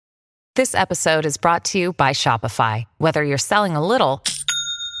This episode is brought to you by Shopify. Whether you're selling a little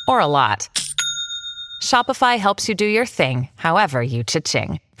or a lot, Shopify helps you do your thing, however you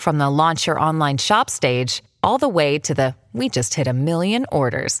cha-ching. From the launch your online shop stage, all the way to the we just hit 1 million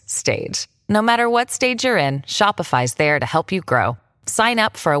orders stage. No matter what stage you're in, Shopify's there to help you grow. Sign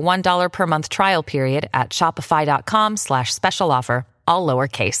up for a $1 per month trial period at shopify.com/special offer, all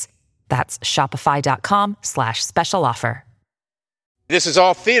lowercase. That's shopify.com/special offer. This is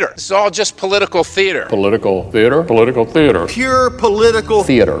all theater. This is all just political theater. Political theater. Political theater. Pure political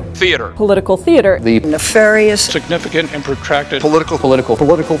theater. Theater. Political theater. The nefarious, significant and protracted political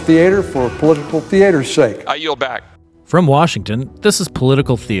theater for political theater's sake. I yield back. From Washington, this is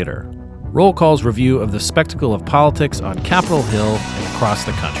Political Theater, Roll Call's review of the spectacle of politics on Capitol Hill and across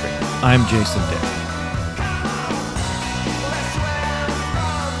the country. I'm Jason Dick.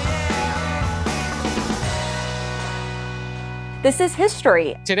 This is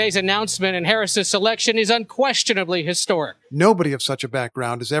history. Today's announcement and Harris's selection is unquestionably historic. Nobody of such a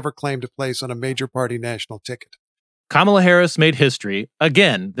background has ever claimed a place on a major party national ticket. Kamala Harris made history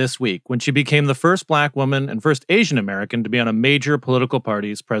again this week when she became the first Black woman and first Asian American to be on a major political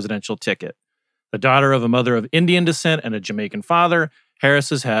party's presidential ticket. The daughter of a mother of Indian descent and a Jamaican father, Harris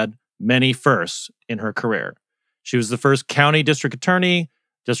has had many firsts in her career. She was the first county district attorney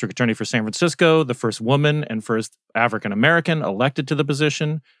for San Francisco, the first woman and first African American elected to the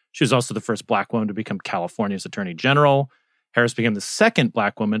position. She was also the first Black woman to become California's Attorney General. Harris became the second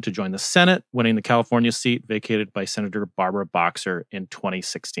Black woman to join the Senate, winning the California seat vacated by Senator Barbara Boxer in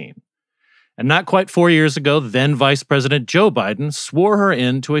 2016. And not quite 4 years ago, then Vice President Joe Biden swore her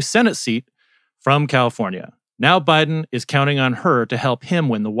into a Senate seat from California. Now Biden is counting on her to help him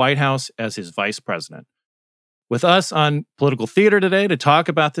win the White House as his vice president. With us on Political Theater today to talk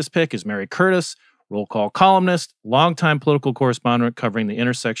about this pick is Mary Curtis, Roll Call columnist, longtime political correspondent covering the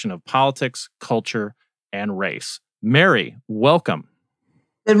intersection of politics, culture, and race. Mary, welcome.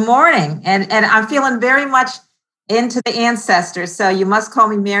 Good morning. And I'm feeling very much into the ancestors, so you must call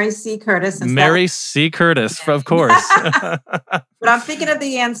me Mary C. Curtis. Mary C. Curtis, of course. But I'm thinking of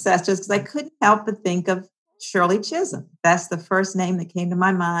the ancestors because I couldn't help but think of Shirley Chisholm. That's the first name that came to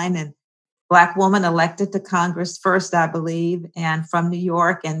my mind. And Black woman elected to Congress first, I believe, and from New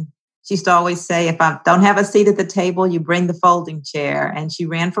York. And she used to always say, if I don't have a seat at the table, you bring the folding chair. And she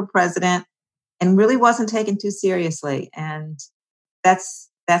ran for president and really wasn't taken too seriously. And that's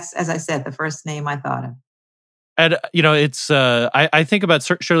as I said, the first name I thought of. And, you know, it's I think about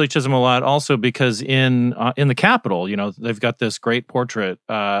Shirley Chisholm a lot also because in the Capitol, you know, they've got this great portrait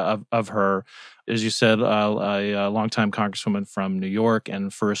of her. As you said, a longtime congresswoman from New York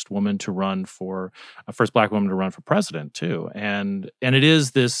and first Black woman to run for president too. And it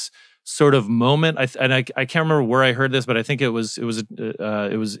is this sort of moment. I can't remember where I heard this, but I think it was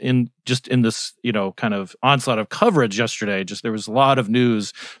in this, you know, kind of onslaught of coverage yesterday. Just there was a lot of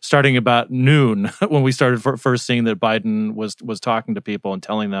news starting about noon when we started first seeing that Biden was talking to people and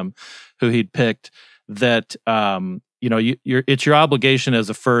telling them who he'd picked. That you know, it's your obligation as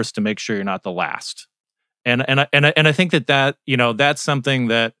a first to make sure you're not the last. And I think that you know, that's something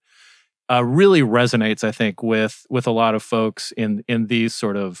that really resonates, I think, with a lot of folks in these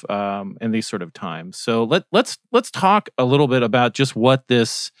sort of times. So let's talk a little bit about just what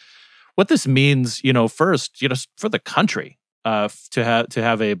this means, you know, first, you know, for the country to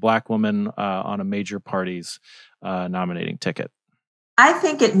have a Black woman on a major party's nominating ticket. I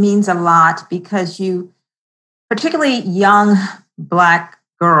think it means a lot because particularly young Black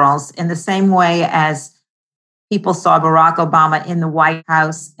girls, in the same way as people saw Barack Obama in the White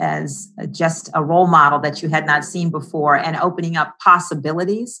House as just a role model that you had not seen before and opening up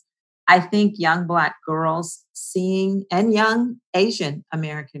possibilities. I think young Black girls seeing, and young Asian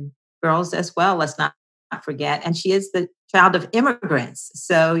American girls as well, let's not forget. And she is the child of immigrants.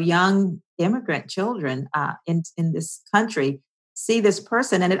 So young immigrant children in this country see this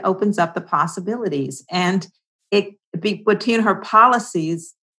person and it opens up the possibilities. And between her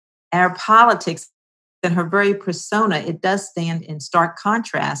policies and her politics and her very persona, it does stand in stark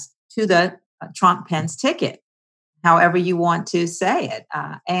contrast to the Trump-Pence ticket, however you want to say it.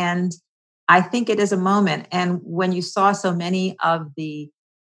 And I think it is a moment. And when you saw so many of the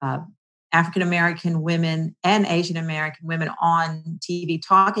African-American women and Asian-American women on TV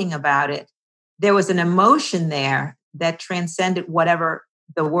talking about it, there was an emotion there that transcended whatever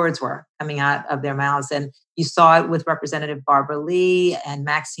the words were coming out of their mouths. And you saw it with Representative Barbara Lee and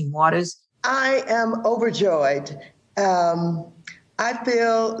Maxine Waters. I am overjoyed. I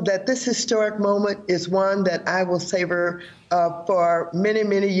feel that this historic moment is one that I will savor for many,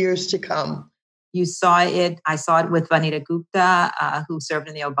 many years to come. You saw it. I saw it with Vanita Gupta, who served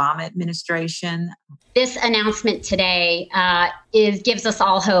in the Obama administration. This announcement today gives us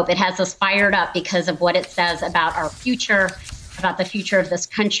all hope. It has us fired up because of what it says about our future, about the future of this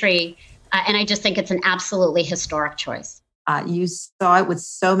country. And I just think it's an absolutely historic choice. You saw it with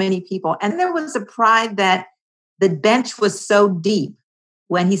so many people. And there was a pride that the bench was so deep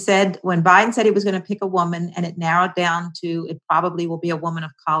when Biden said he was going to pick a woman and it narrowed down to it probably will be a woman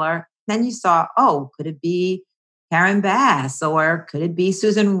of color. Then you saw, could it be Karen Bass, or could it be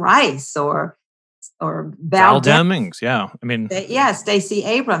Susan Rice, or Val Demings? Yeah, Stacey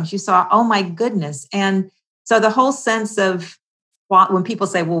Abrams. You saw, oh my goodness. And so the whole sense of when people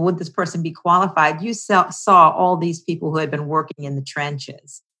say, well, would this person be qualified? You saw all these people who had been working in the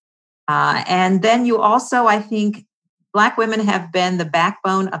trenches. And then you also, I think, Black women have been the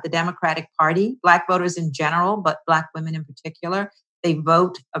backbone of the Democratic Party, Black voters in general, but Black women in particular. They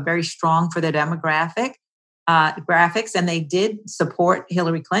vote very strong for their graphics, and they did support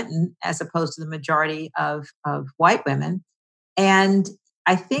Hillary Clinton as opposed to the majority of white women. And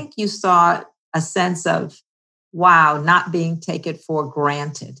I think you saw a sense of, wow, not being taken for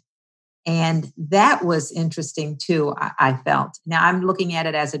granted. And that was interesting too, I felt. Now I'm looking at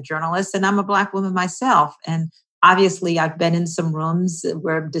it as a journalist, and I'm a Black woman myself. And obviously I've been in some rooms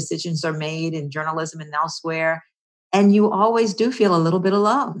where decisions are made in journalism and elsewhere. And you always do feel a little bit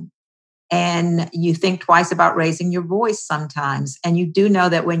alone. And you think twice about raising your voice sometimes. And you do know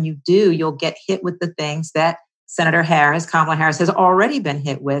that when you do, you'll get hit with the things that Kamala Harris, has already been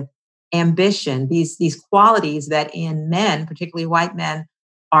hit with. Ambition, these qualities that in men, particularly white men,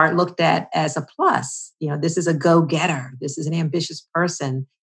 are looked at as a plus. This is a go-getter. This is an ambitious person.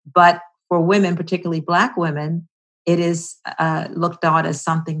 But for women, particularly Black women, it is looked on as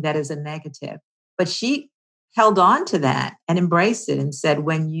something that is a negative. But she held on to that and embraced it and said,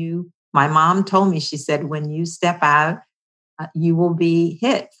 my mom told me, she said, when you step out, you will be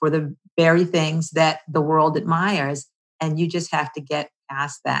hit for the very things that the world admires. And you just have to get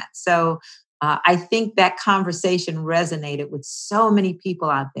past that. So I think that conversation resonated with so many people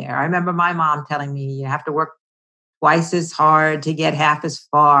out there. I remember my mom telling me, you have to work twice as hard to get half as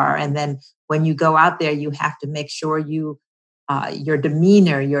far. And then when you go out there, you have to make sure your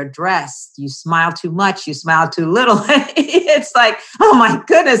demeanor, your dress, you smile too much, you smile too little. It's like, oh my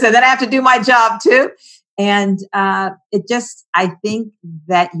goodness. And then I have to do my job too. And I think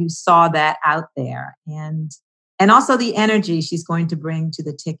that you saw that out there. And also the energy she's going to bring to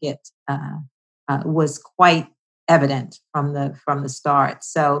the ticket was quite evident from the start.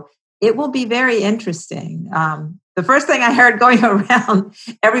 So it will be very interesting. The first thing I heard going around,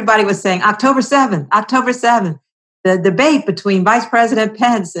 everybody was saying October 7th, the debate between Vice President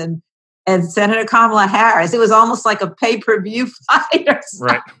Pence and Senator Kamala Harris. It was almost like a pay-per-view fight or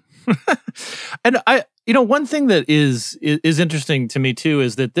something. Right. And one thing that is interesting to me too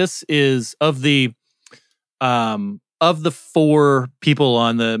is that this is of the four people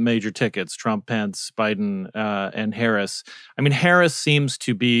on the major tickets, Trump, Pence, Biden, and Harris. I mean, Harris seems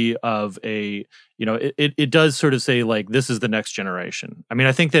to be of a, it does sort of say like, this is the next generation. I mean,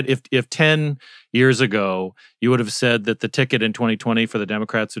 I think that if 10 years ago, you would have said that the ticket in 2020 for the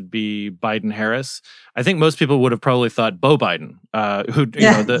Democrats would be Biden-Harris, I think most people would have probably thought Beau Biden,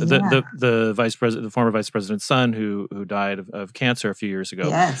 the vice president, the former vice president's son who died of cancer a few years ago.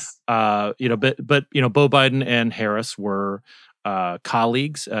 Yes. But Beau Biden and Harris were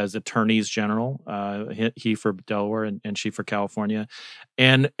colleagues as attorneys general, he for Delaware and she for California.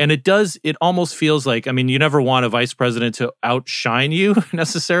 And it almost feels like, I mean, you never want a vice president to outshine you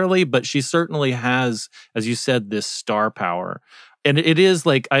necessarily, but she certainly has, as you said, this star power. And it is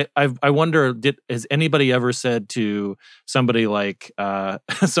like, I wonder, has anybody ever said to somebody like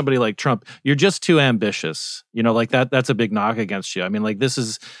Trump, you're just too ambitious? Like that's a big knock against you. I mean, like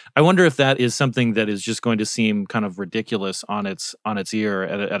I wonder if that is something that is just going to seem kind of ridiculous on its ear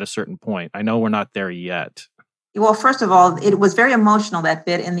at a certain point. I know we're not there yet. Well, first of all, it was very emotional, that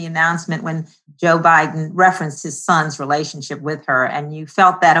bit in the announcement when Joe Biden referenced his son's relationship with her. And you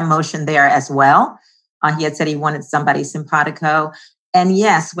felt that emotion there as well. He had said he wanted somebody simpatico. And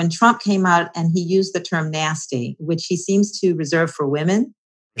yes, when Trump came out and he used the term nasty, which he seems to reserve for women.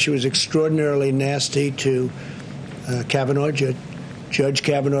 She was extraordinarily nasty to Kavanaugh, Judge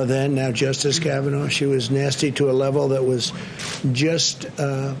Kavanaugh then, now Justice Kavanaugh. She was nasty to a level that was just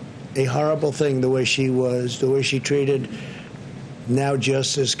a horrible thing, the way she treated now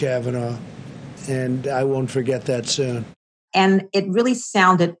Justice Kavanaugh. And I won't forget that soon. And it really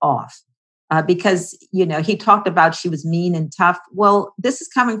sounded off. Because, he talked about she was mean and tough. Well, this is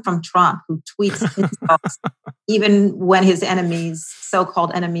coming from Trump, who tweets insults even when his enemies,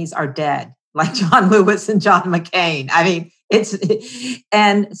 so-called enemies, are dead. like John Lewis and John McCain. I mean,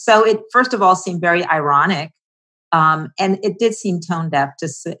 and so it first of all seemed very ironic, and it did seem tone deaf to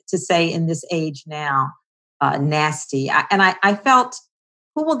say in this age now, nasty. I felt,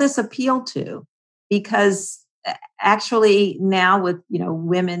 who will this appeal to? Because actually now with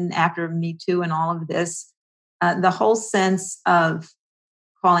women after Me Too and all of this, the whole sense of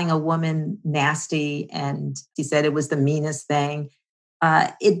calling a woman nasty, and he said it was the meanest thing.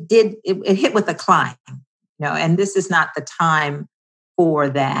 It hit with a climb, and this is not the time for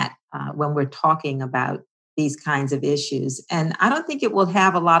that when we're talking about these kinds of issues. And I don't think it will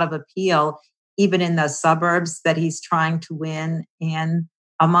have a lot of appeal, even in the suburbs that he's trying to win, and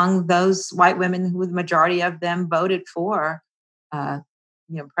among those white women who the majority of them voted for,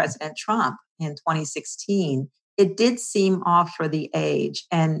 President Trump in 2016. It did seem off for the age.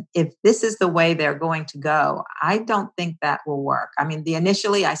 And if this is the way they're going to go, I don't think that will work. I mean,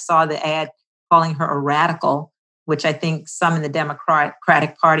 initially I saw the ad calling her a radical, which I think some in the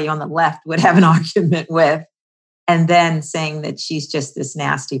Democratic Party on the left would have an argument with, and then saying that she's just this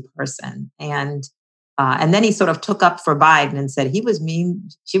nasty person. And then he sort of took up for Biden and said he was mean,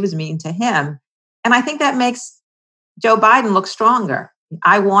 she was mean to him. And I think that makes Joe Biden look stronger.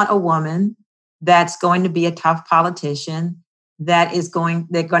 I want a woman that's going to be a tough politician, they're going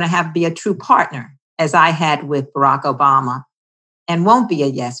to be a true partner, as I had with Barack Obama, and won't be a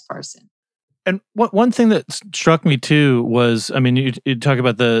yes person. And one thing that struck me too was, I mean, you talk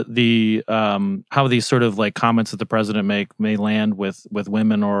about the how these sort of like comments that the president may land with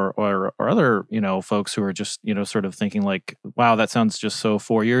women or other folks who are just sort of thinking like, wow, that sounds just so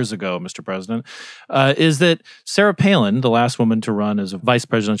 4 years ago, Mr. President. Is that Sarah Palin, the last woman to run as a vice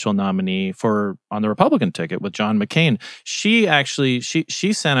presidential nominee on the Republican ticket with John McCain? She actually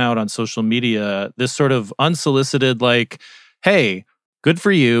she sent out on social media this sort of unsolicited like, hey, good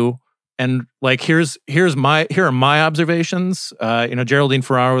for you. And like, here are my observations. Geraldine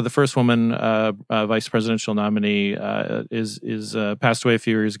Ferraro, the first woman vice presidential nominee, is passed away a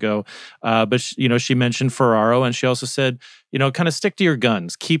few years ago. But she mentioned Ferraro, and she also said, kind of stick to your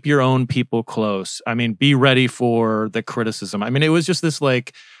guns, keep your own people close. I mean, be ready for the criticism. I mean, it was just this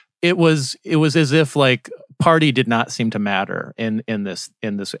like, it was as if like party did not seem to matter in this,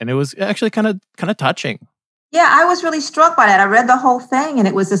 and it was actually kind of touching. Yeah, I was really struck by that. I read the whole thing, and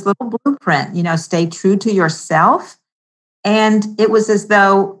it was this little blueprint, stay true to yourself. And it was as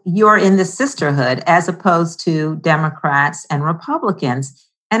though you're in the sisterhood as opposed to Democrats and Republicans.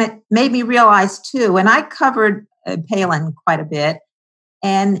 And it made me realize too, and I covered Palin quite a bit,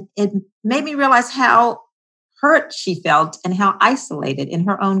 and it made me realize how hurt she felt and how isolated in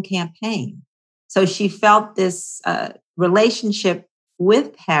her own campaign. So she felt this relationship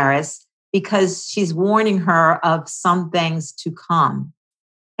with Harris because she's warning her of some things to come.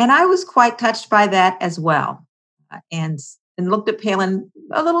 And I was quite touched by that as well, and looked at Palin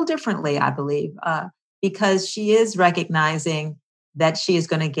a little differently, I believe, because she is recognizing that she is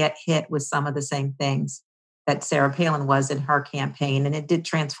going to get hit with some of the same things that Sarah Palin was in her campaign, and it did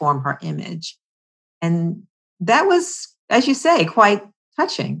transform her image. And that was, as you say, quite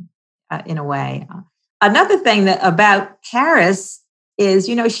touching in a way. Another thing about Harris is,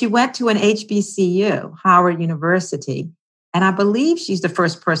 she went to an HBCU, Howard University, and I believe she's the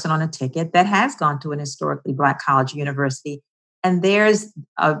first person on a ticket that has gone to an historically Black college university. And there's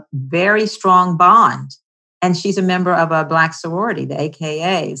a very strong bond. And she's a member of a Black sorority, the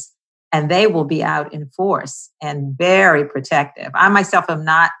AKAs, and they will be out in force and very protective. I myself am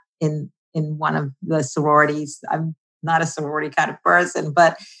not in one of the sororities. I'm not a sorority kind of person,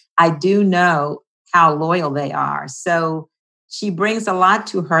 but I do know how loyal they are. So she brings a lot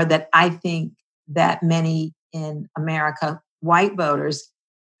to her that I think that many in America, white voters,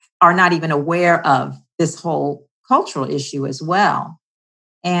 are not even aware of this whole cultural issue as well.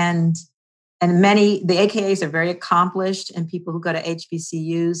 And the AKAs are very accomplished, and people who go to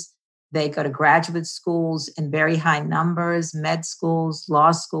HBCUs, they go to graduate schools in very high numbers, med schools,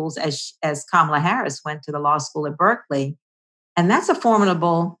 law schools, as Kamala Harris went to the law school at Berkeley. And that's a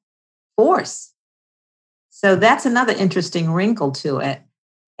formidable force. So that's another interesting wrinkle to it.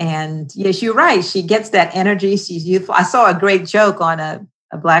 And yes, you're right. She gets that energy. She's youthful. I saw a great joke on a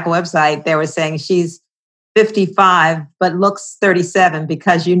Black website. They were saying she's 55, but looks 37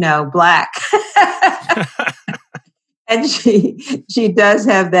 because, Black. And she does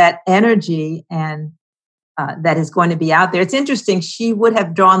have that energy, and that is going to be out there. It's interesting. She would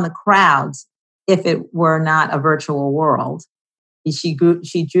have drawn the crowds if it were not a virtual world. She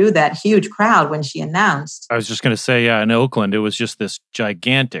drew that huge crowd when she announced. I was just going to say, in Oakland, it was just this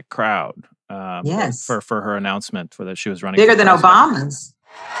gigantic crowd. Yes, for her announcement that she was running bigger than Obama's.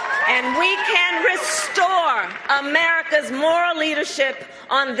 And we America's moral leadership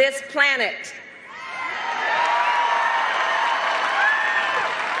on this planet.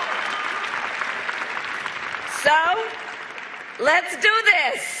 So, let's do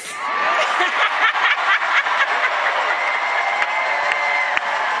this.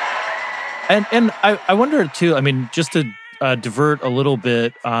 And I wonder too, I mean, just to divert a little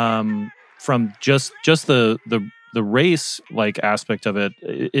bit from just the race like aspect of it,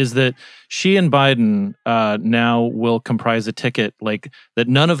 is that she and Biden now will comprise a ticket like that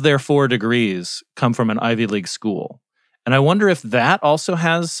none of their 4 degrees come from an Ivy League school. And I wonder if that also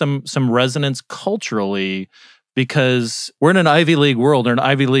has some resonance culturally, because we're in an Ivy League world, or an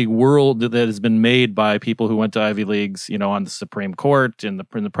Ivy League world that has been made by people who went to Ivy Leagues, you know, on the Supreme Court, in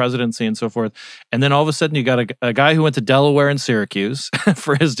the presidency and so forth. And then all of a sudden you got a guy who went to Delaware and Syracuse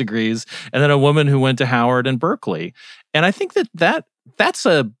for his degrees, and then a woman who went to Howard and Berkeley. And I think that's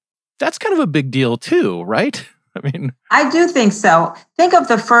kind of a big deal too, right? I mean, I do think so. Think of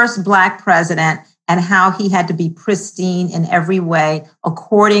the first Black president and how he had to be pristine in every way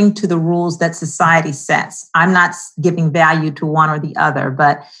according to the rules that society sets. I'm not giving value to one or the other,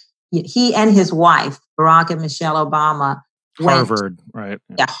 but he and his wife, Barack and Michelle Obama, Harvard, right?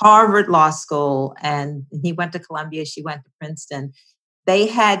 Yeah, Harvard Law School, and he went to Columbia, she went to Princeton. They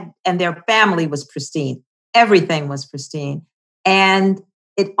had, and their family was pristine. Everything was pristine. And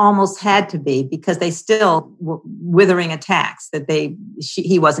it almost had to be, because they still were withering attacks that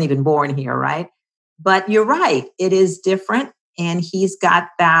he wasn't even born here, right? But you're right, it is different. And he's got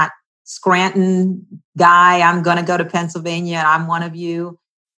that Scranton guy, I'm going to go to Pennsylvania and I'm one of you.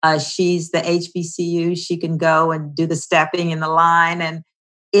 She's the HBCU, she can go and do the stepping in the line. And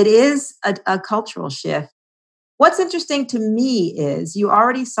it is a cultural shift. What's interesting to me is you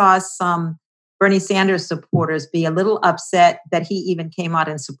already saw some Bernie Sanders supporters be a little upset that he even came out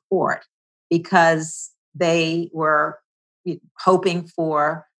in support, because they were hoping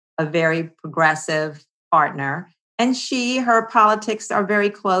for a very progressive partner. And her politics are very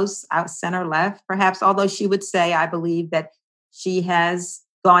close, out center left, perhaps, although she would say, I believe that she has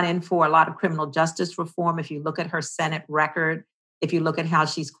gone in for a lot of criminal justice reform. If you look at her Senate record, if you look at how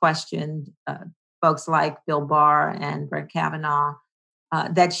she's questioned folks like Bill Barr and Brett Kavanaugh,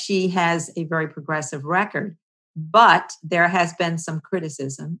 that she has a very progressive record. But there has been some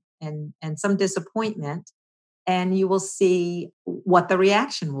criticism and some disappointment. And you will see what the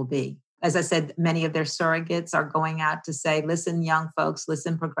reaction will be. As I said, many of their surrogates are going out to say, listen, young folks,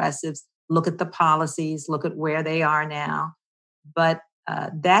 listen, progressives, look at the policies, look at where they are now. But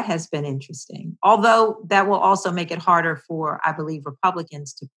that has been interesting. Although that will also make it harder for, I believe,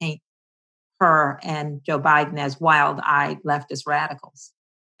 Republicans to paint her and Joe Biden as wild-eyed leftist radicals.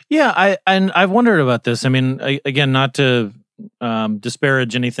 Yeah, I've wondered about this. I mean, again, not to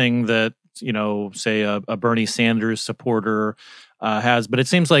disparage anything that, you know, say a Bernie Sanders supporter has, but it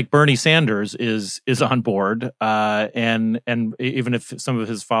seems like Bernie Sanders is on board, and even if some of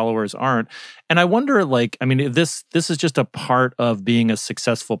his followers aren't. And I wonder, like, I mean, this is just a part of being a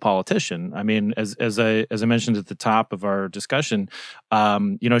successful politician. I mean, as I mentioned at the top of our discussion,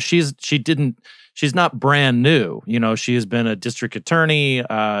 you know, she's not brand new. You know, she has been a district attorney,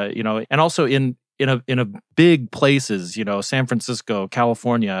 you know, and also in a big places, you know, San Francisco,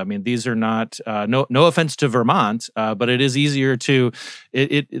 California. I mean, these are not, no offense to Vermont, but it is easier to,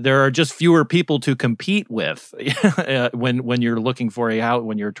 there are just fewer people to compete with when you're looking for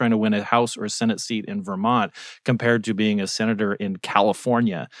when you're trying to win a House or Senate seat in Vermont, compared to being a senator in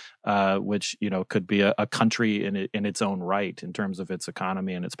California, which, you know, could be a country in its own right in terms of its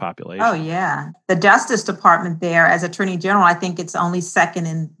economy and its population. Oh, yeah. The Justice Department there, as Attorney General, I think it's only second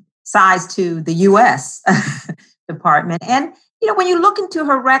in size to the U.S. Department. And, you know, when you look into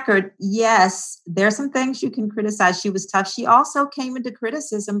her record, yes, there's some things you can criticize. She was tough. She also came into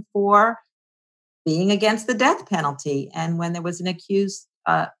criticism for being against the death penalty. And when there was an accused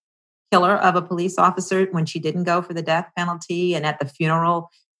killer of a police officer, when she didn't go for the death penalty, and at the funeral,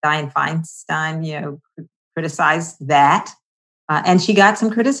 Dianne Feinstein, you know, criticized that. And she got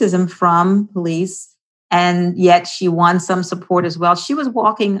some criticism from police. And yet she won some support as well. She was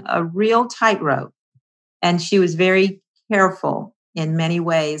walking a real tightrope, and she was very careful in many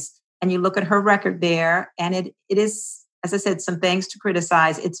ways. And you look at her record there, and it is, as I said, some things to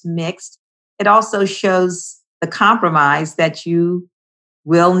criticize. It's mixed. It also shows the compromise that you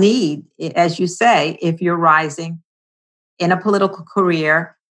will need, as you say, if you're rising in a political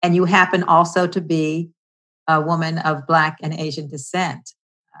career and you happen also to be a woman of Black and Asian descent.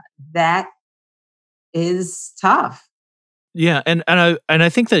 That is tough. Yeah, and I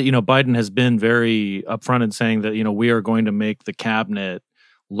think that, you know, Biden has been very upfront in saying that, you know, we are going to make the cabinet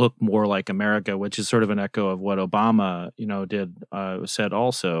look more like America, which is sort of an echo of what Obama, said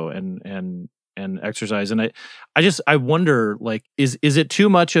also and exercise. And I wonder, like, is it too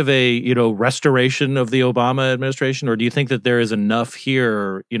much of a, restoration of the Obama administration, or do you think that there is enough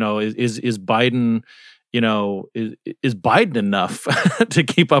here? Is Biden, is Biden enough to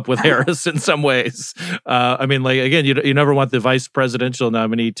keep up with Harris in some ways? Again, you never want the vice presidential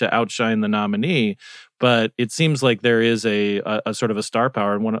nominee to outshine the nominee, but it seems like there is a sort of a star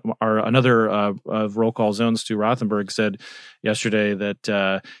power. And another of Roll Call Zone's Stu Rothenberg said yesterday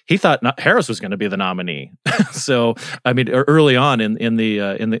that he thought Harris was going to be the nominee. So, early on in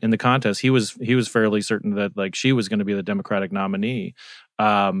the contest, he was fairly certain that like she was going to be the Democratic nominee.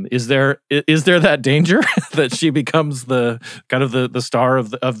 Is there that danger that she becomes the kind of the star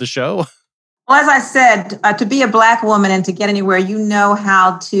of the show? Well, as I said, to be a Black woman and to get anywhere, you know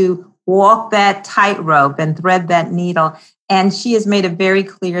how to walk that tightrope and thread that needle. And she has made it very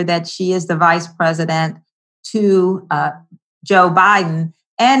clear that she is the vice president to Joe Biden.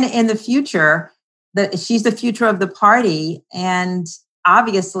 And in the future, she's the future of the party. And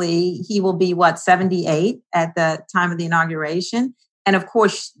obviously, he will be, 78 at the time of the inauguration. And of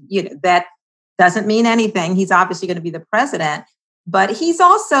course, that doesn't mean anything. He's obviously going to be the president. But he's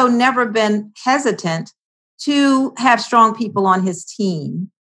also never been hesitant to have strong people on his team.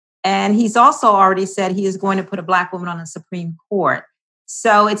 And he's also already said he is going to put a Black woman on the Supreme Court.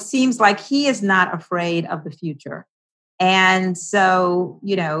 So it seems like he is not afraid of the future. And so,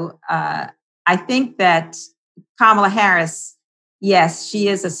 I think that Kamala Harris, yes, she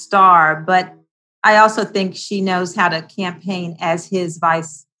is a star, but I also think she knows how to campaign as his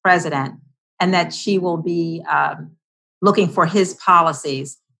vice president, and that she will be looking for his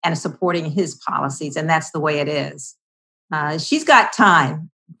policies and supporting his policies. And that's the way it is. She's got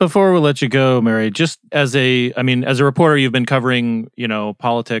time. Before we let you go, Mary, just as a reporter, you've been covering,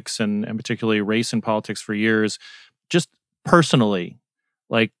 politics and particularly race and politics for years. Just personally,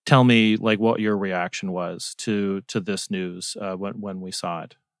 like, tell me, like, what your reaction was to this news when we saw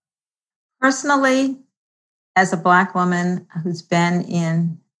it. Personally, as a Black woman who's been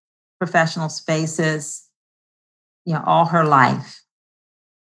in professional spaces, all her life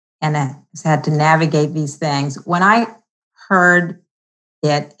and has had to navigate these things, when I heard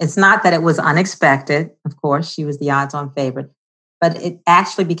it's not that it was unexpected. Of course, she was the odds-on favorite, but it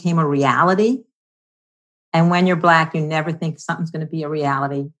actually became a reality. And when you're Black, you never think something's going to be a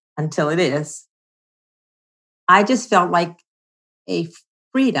reality until it is. I just felt like a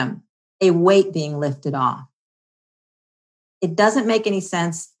freedom, a weight being lifted off. It doesn't make any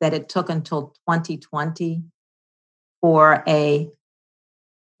sense that it took until 2020 for a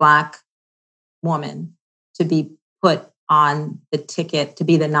Black woman to be put on the ticket to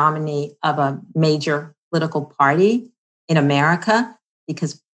be the nominee of a major political party in America,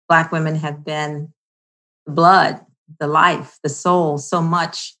 because Black women have been the blood, the life, the soul, so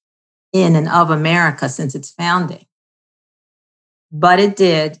much in and of America since its founding. But it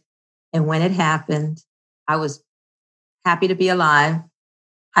did. And when it happened, I was happy to be alive.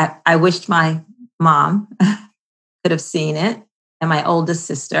 I wished my mom could have seen it, and my oldest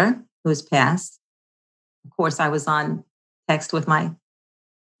sister, who has passed. Of course, I was on text with my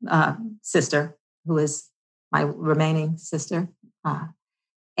sister, who is my remaining sister.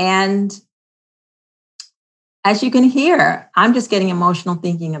 And as you can hear, I'm just getting emotional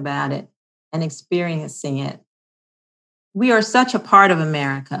thinking about it and experiencing it. We are such a part of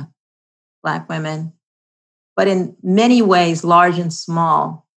America, Black women, but in many ways, large and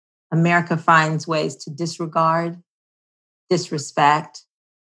small, America finds ways to disregard, disrespect,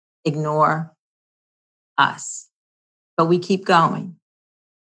 ignore us. But we keep going.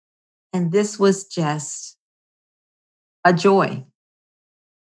 And this was just a joy.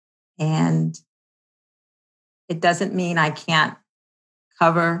 And it doesn't mean I can't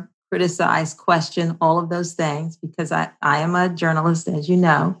cover, criticize, question, all of those things, because I am a journalist, as you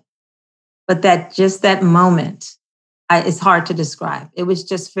know. But that moment, it's hard to describe. It was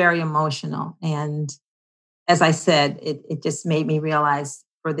just very emotional. And as I said, it just made me realize,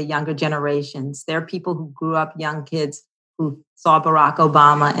 for the younger generations, there are people who grew up, young kids, who saw Barack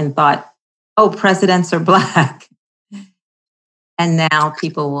Obama and thought, oh, presidents are Black. And now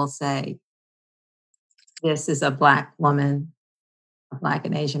people will say, this is a Black woman, a Black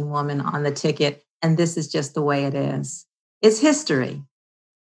and Asian woman on the ticket. And this is just the way it is. It's history.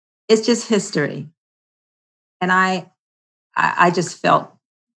 It's just history. And I just felt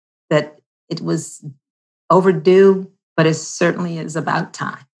that it was overdue, but it certainly is about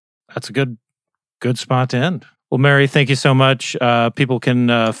time. That's a good spot to end. Well, Mary, thank you so much. People can,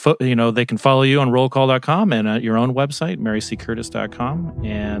 they can follow you on rollcall.com and at your own website, maryccurtis.com.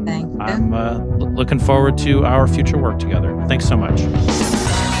 And I'm looking forward to our future work together. Thanks so much.